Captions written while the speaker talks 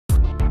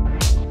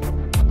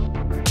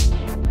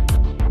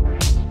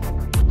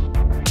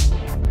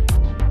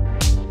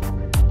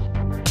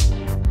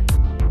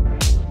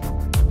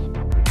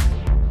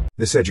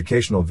This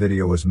educational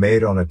video was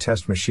made on a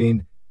test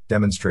machine,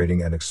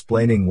 demonstrating and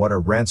explaining what a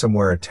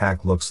ransomware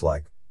attack looks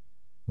like,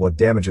 what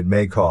damage it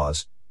may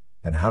cause,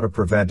 and how to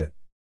prevent it.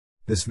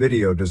 This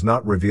video does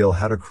not reveal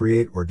how to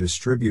create or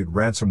distribute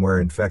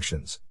ransomware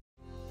infections.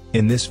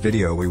 In this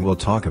video we will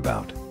talk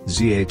about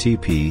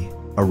Zatp,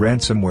 a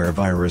ransomware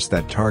virus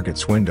that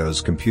targets Windows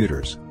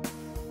computers.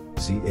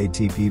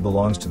 Zatp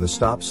belongs to the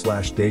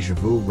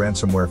Stop/Deja-Vu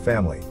ransomware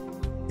family.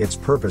 Its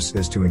purpose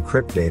is to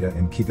encrypt data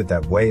and keep it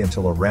that way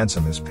until a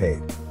ransom is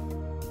paid.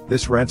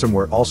 This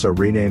ransomware also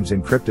renames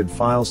encrypted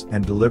files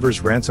and delivers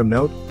ransom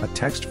note, a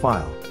text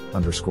file,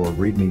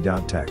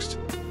 _readme.txt.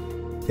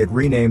 It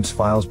renames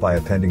files by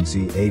appending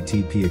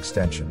Zatp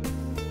extension.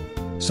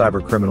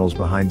 Cybercriminals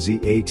behind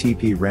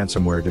Zatp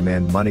ransomware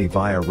demand money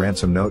via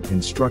ransom note,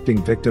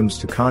 instructing victims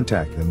to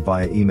contact them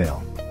via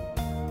email.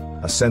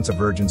 A sense of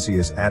urgency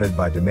is added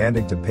by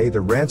demanding to pay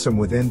the ransom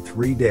within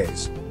 3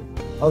 days.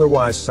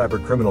 Otherwise,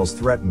 cybercriminals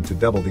threaten to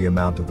double the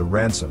amount of the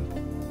ransom.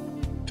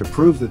 To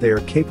prove that they are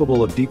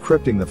capable of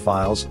decrypting the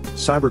files,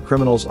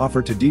 cybercriminals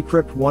offer to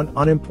decrypt one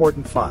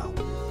unimportant file.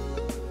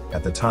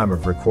 At the time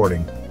of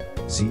recording,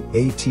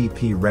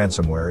 Zatp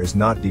ransomware is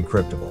not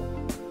decryptable.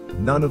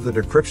 None of the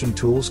decryption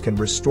tools can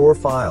restore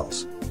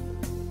files.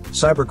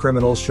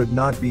 Cybercriminals should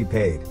not be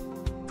paid.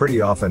 Pretty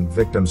often,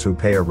 victims who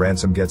pay a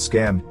ransom get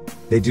scammed.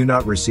 They do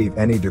not receive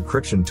any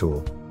decryption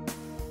tool.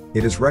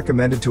 It is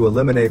recommended to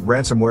eliminate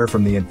ransomware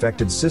from the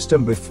infected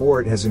system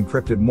before it has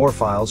encrypted more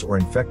files or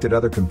infected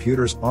other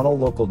computers on a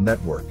local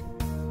network.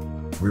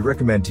 We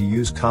recommend to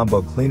use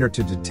Combo Cleaner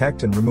to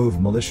detect and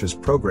remove malicious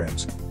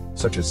programs,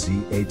 such as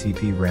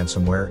Zatp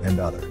ransomware and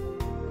other.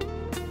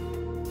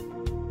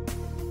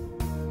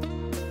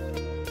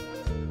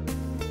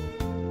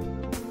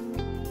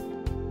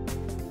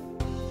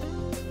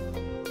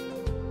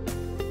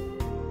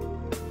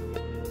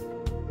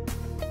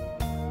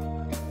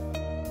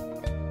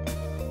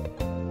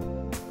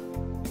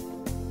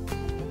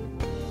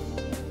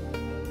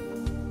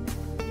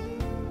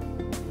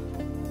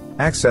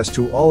 Access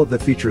to all of the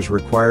features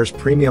requires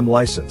premium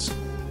license.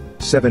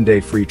 7-day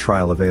free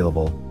trial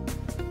available.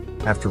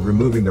 After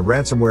removing the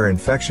ransomware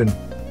infection,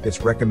 it's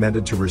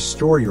recommended to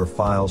restore your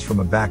files from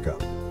a backup.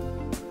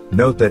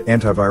 Note that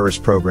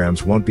antivirus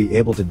programs won't be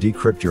able to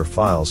decrypt your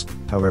files,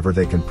 however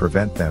they can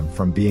prevent them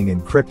from being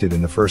encrypted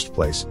in the first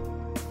place.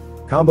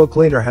 Combo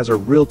Cleaner has a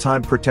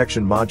real-time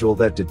protection module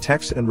that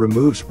detects and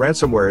removes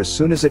ransomware as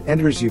soon as it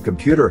enters your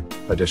computer.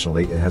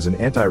 Additionally, it has an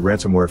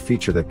anti-ransomware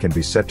feature that can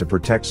be set to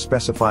protect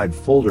specified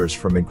folders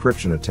from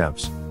encryption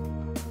attempts.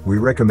 We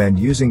recommend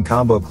using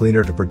Combo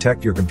Cleaner to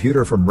protect your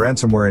computer from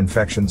ransomware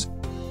infections.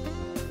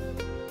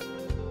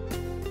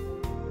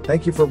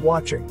 Thank you for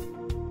watching.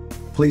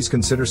 Please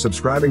consider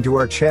subscribing to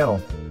our channel.